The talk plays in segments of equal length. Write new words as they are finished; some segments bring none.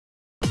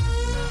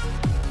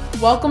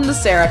Welcome to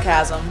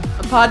Sarcasm,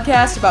 a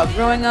podcast about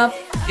growing up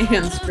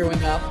and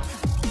screwing up.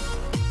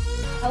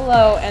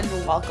 Hello and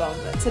welcome.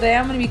 Today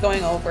I'm going to be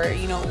going over,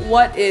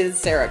 what is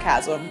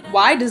sarcasm?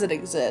 Why does it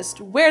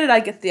exist? Where did I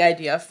get the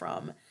idea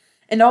from?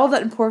 And all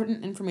that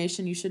important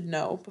information you should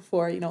know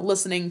before,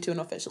 listening to an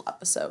official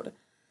episode.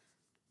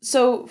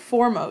 So,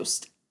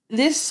 foremost,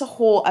 this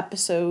whole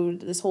episode,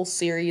 this whole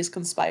series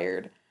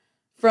conspired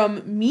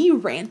from me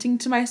ranting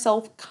to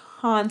myself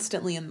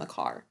constantly in the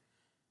car.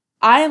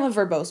 I am a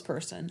verbose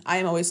person. I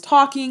am always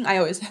talking. I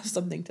always have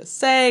something to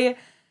say,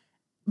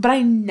 but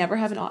I never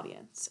have an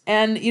audience.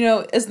 And,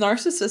 as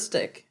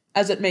narcissistic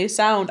as it may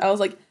sound, I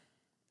was like,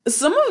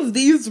 some of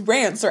these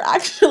rants are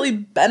actually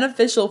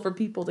beneficial for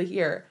people to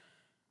hear.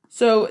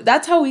 So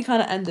that's how we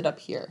kind of ended up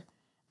here.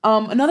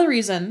 Another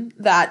reason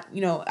that,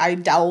 I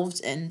delved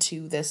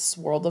into this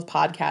world of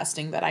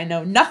podcasting that I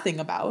know nothing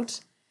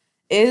about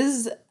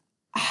is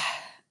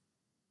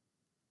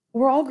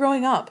we're all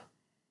growing up.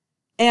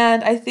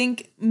 And I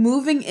think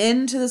moving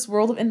into this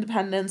world of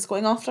independence,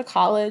 going off to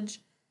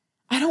college,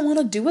 I don't want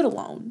to do it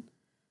alone.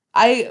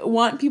 I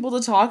want people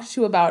to talk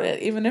to about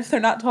it, even if they're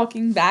not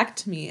talking back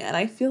to me. And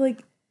I feel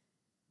like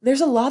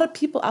there's a lot of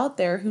people out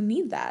there who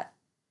need that,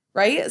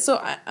 right? So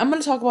I'm going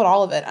to talk about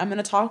all of it. I'm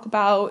going to talk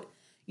about,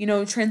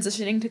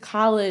 transitioning to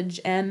college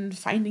and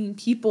finding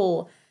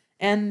people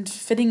and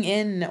fitting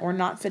in or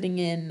not fitting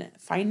in,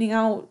 finding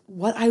out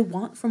what I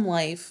want from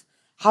life,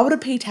 how to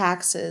pay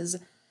taxes.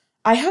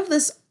 I have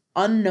this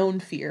unknown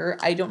fear,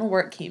 I don't know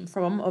where it came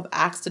from, of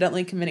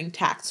accidentally committing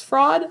tax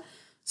fraud.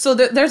 So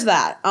there's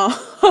that.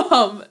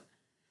 But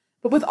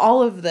with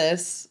all of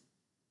this,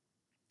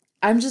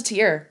 I'm just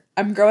here.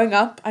 I'm growing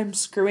up. I'm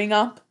screwing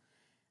up.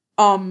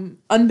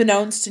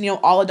 Unbeknownst to,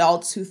 all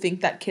adults who think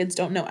that kids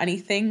don't know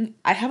anything,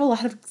 I have a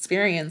lot of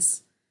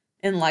experience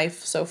in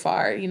life so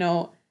far.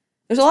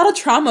 There's a lot of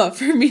trauma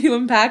for me to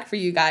unpack for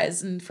you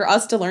guys and for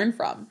us to learn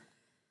from.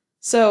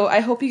 So I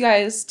hope you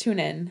guys tune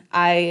in.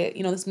 This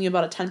is going to be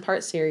about a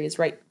 10-part series,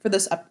 right, for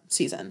this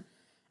season.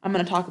 I'm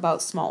going to talk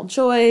about small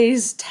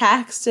joys,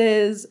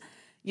 taxes,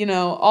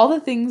 all the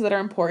things that are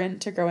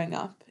important to growing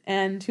up.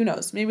 And who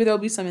knows, maybe there'll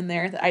be some in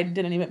there that I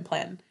didn't even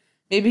plan.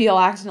 Maybe I'll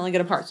accidentally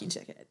get a parking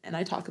ticket and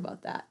I talk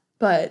about that.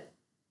 But,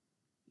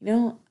 I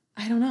don't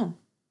know.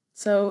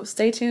 So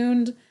stay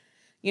tuned.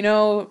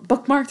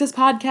 Bookmark this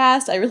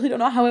podcast. I really don't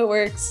know how it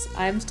works.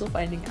 I'm still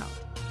finding out.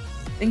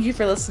 Thank you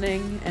for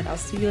listening, and I'll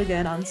see you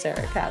again on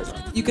Sarcasm.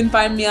 You can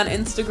find me on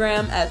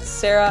Instagram at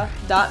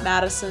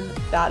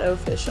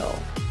sarah.madison.official.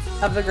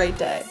 Have a great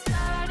day.